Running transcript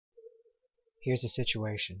Here's the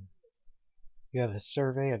situation. You have a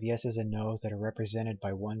survey of yeses and nos that are represented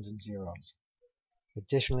by ones and zeros.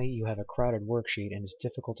 Additionally, you have a crowded worksheet and it's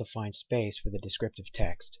difficult to find space for the descriptive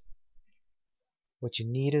text. What you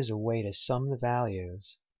need is a way to sum the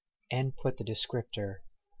values and put the descriptor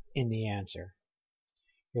in the answer.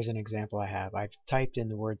 Here's an example I have. I've typed in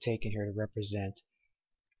the word taken here to represent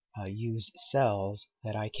used cells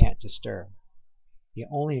that I can't disturb. The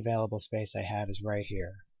only available space I have is right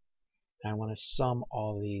here. And I want to sum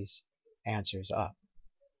all these answers up.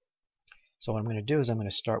 So what I'm going to do is I'm going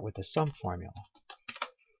to start with the sum formula.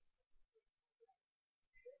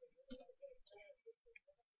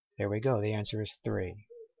 There we go. The answer is 3.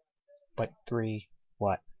 But 3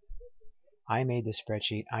 what? I made the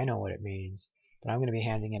spreadsheet. I know what it means. But I'm going to be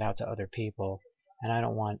handing it out to other people. And I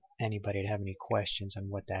don't want anybody to have any questions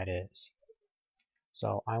on what that is.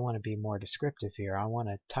 So I want to be more descriptive here. I want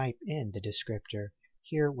to type in the descriptor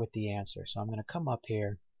here with the answer. So I'm going to come up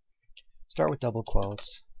here, start with double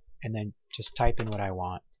quotes, and then just type in what I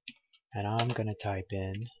want. And I'm going to type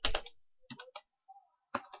in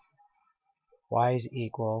y is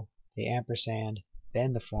equal, the ampersand,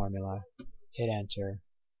 then the formula, hit enter,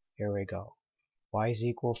 here we go. Y is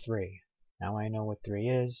equal 3. Now I know what 3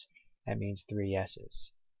 is. That means 3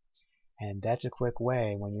 yeses. And that's a quick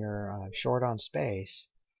way when you're short on space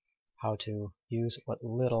how to use what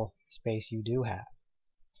little space you do have.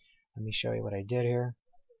 Let me show you what I did here.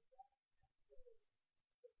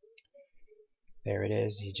 There it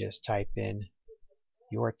is. You just type in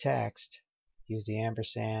your text, use the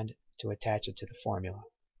ampersand to attach it to the formula.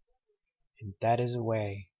 And that is a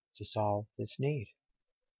way to solve this need.